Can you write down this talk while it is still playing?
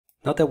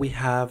Now that we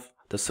have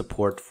the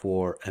support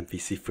for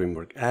MVC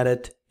framework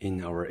added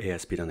in our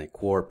ASP.NET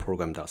Core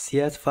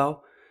program.cs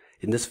file,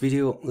 in this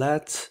video,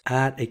 let's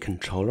add a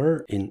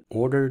controller in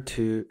order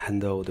to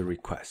handle the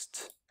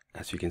requests.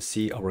 As you can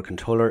see, our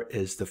controller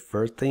is the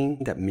first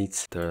thing that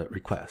meets the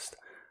request.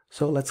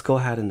 So let's go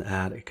ahead and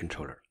add a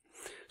controller.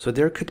 So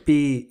there could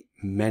be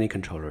many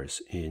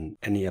controllers in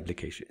any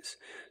applications.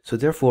 So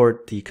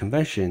therefore, the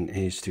convention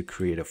is to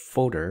create a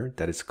folder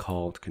that is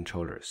called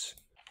controllers.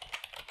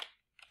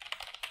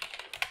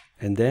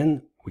 And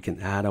then we can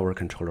add our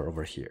controller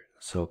over here.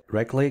 So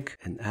right click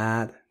and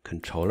add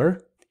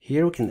controller.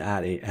 Here we can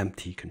add an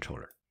empty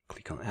controller.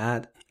 Click on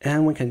add,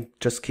 and we can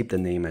just keep the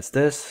name as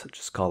this,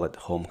 just call it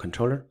home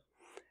controller,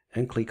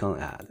 and click on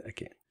add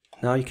again.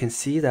 Now you can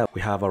see that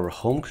we have our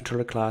home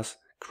controller class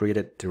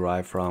created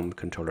derived from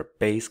controller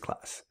base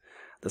class.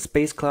 The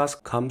space class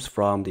comes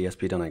from the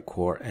ASP.NET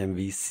Core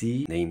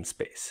MVC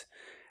namespace,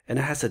 and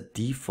it has a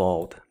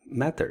default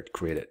method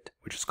created,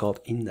 which is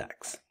called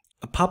index.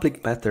 A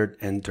public method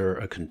enter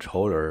a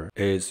controller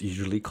is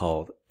usually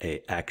called an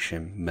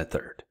action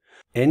method.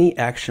 Any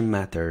action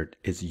method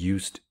is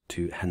used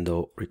to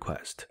handle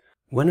request.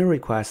 When a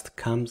request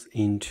comes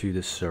into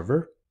the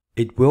server,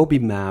 it will be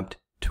mapped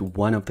to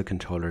one of the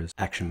controller's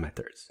action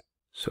methods.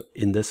 So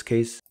in this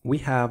case, we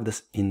have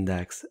this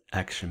index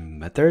action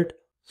method.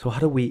 So how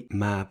do we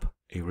map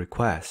a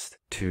request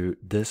to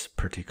this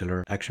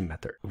particular action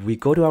method? If we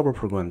go to our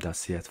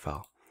program.cs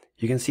file,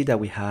 you can see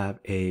that we have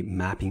a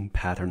mapping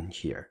pattern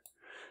here.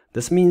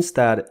 This means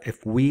that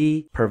if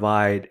we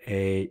provide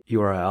a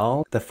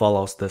URL that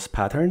follows this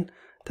pattern,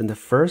 then the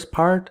first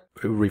part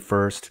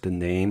refers to the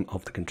name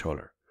of the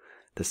controller.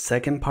 The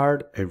second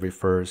part, it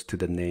refers to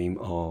the name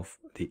of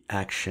the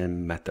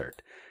action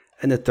method.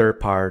 And the third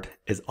part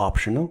is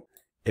optional.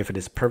 If it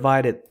is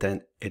provided,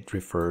 then it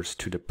refers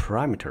to the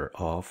parameter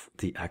of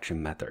the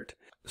action method.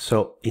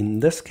 So in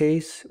this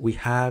case, we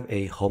have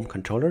a home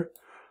controller.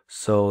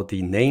 So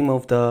the name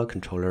of the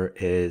controller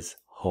is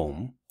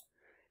home,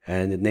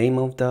 and the name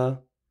of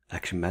the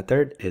action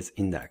method is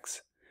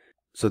index.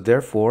 So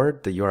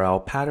therefore, the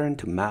URL pattern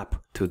to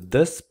map to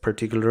this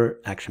particular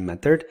action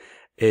method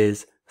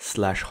is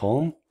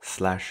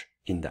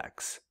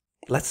 /home/index.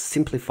 Let's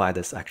simplify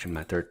this action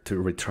method to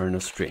return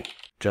a string,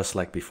 just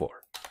like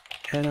before.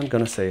 And I'm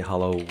gonna say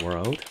hello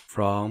world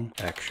from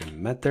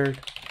action method,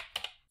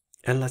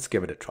 and let's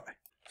give it a try.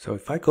 So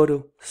if I go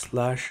to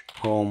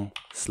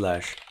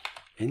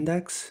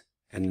 /home/index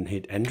and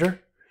hit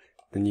enter,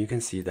 then you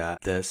can see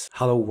that this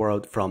hello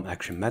world from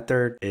action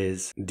method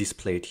is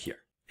displayed here.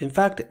 In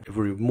fact, if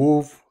we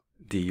remove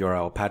the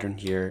URL pattern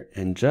here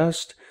and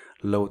just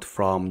load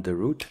from the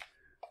root,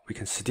 we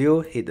can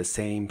still hit the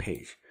same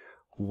page.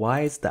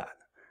 Why is that?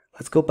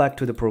 Let's go back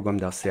to the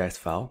program.cs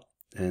file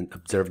and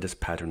observe this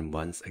pattern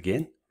once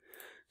again.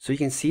 So you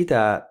can see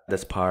that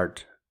this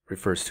part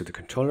refers to the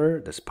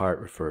controller, this part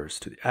refers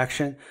to the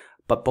action,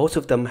 but both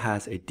of them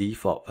has a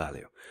default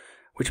value,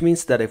 which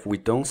means that if we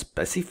don't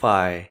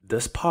specify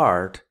this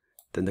part,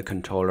 then the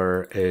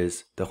controller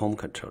is the home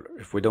controller.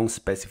 If we don't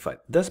specify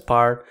this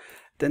part,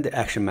 then the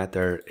action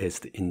method is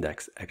the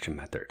index action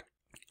method.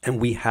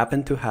 And we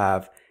happen to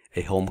have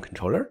a home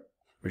controller,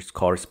 which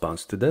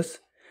corresponds to this.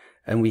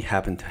 And we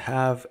happen to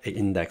have an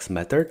index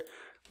method,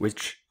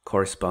 which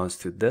corresponds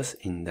to this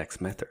index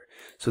method.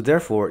 So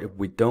therefore, if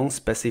we don't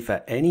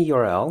specify any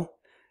URL,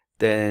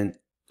 then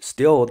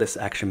still this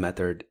action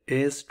method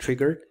is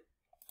triggered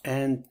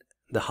and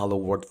the hello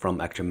world from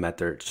action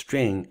method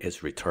string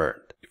is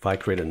returned. If I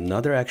create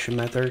another action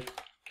method,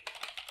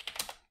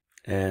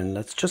 and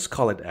let's just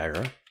call it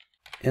error,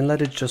 and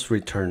let it just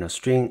return a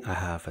string, I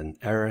have an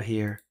error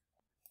here.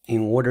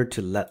 In order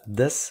to let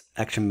this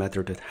action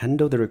method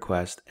handle the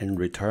request and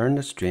return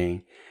the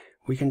string,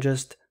 we can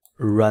just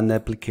run the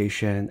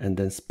application and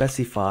then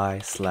specify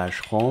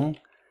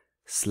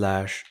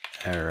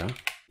 /home/error,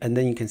 and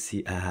then you can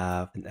see I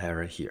have an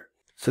error here.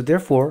 So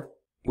therefore,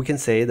 we can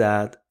say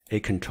that a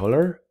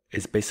controller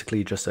is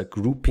basically just a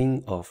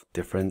grouping of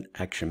different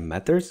action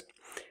methods.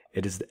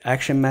 It is the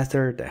action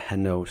method that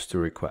handles the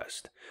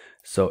request.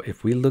 So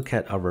if we look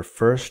at our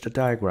first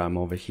diagram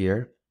over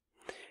here,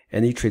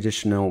 any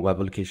traditional web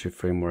application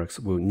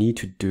frameworks will need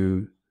to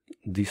do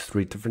these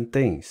three different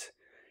things: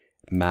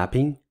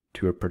 mapping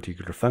to a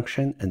particular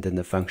function, and then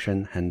the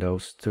function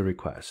handles the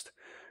request.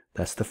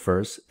 That's the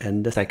first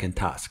and the second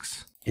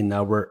tasks. In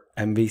our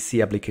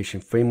MVC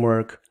application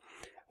framework,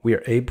 we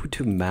are able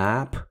to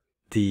map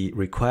the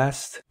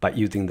request by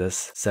using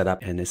this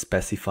setup and a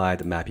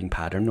specified mapping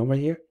pattern over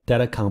here that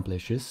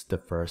accomplishes the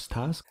first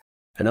task.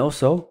 And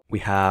also we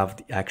have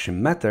the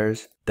action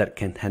methods that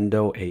can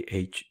handle a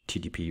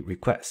HTTP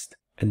request,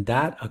 and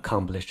that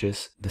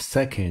accomplishes the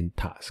second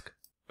task.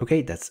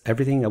 Okay, that's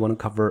everything I want to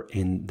cover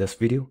in this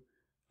video.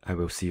 I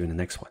will see you in the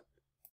next one.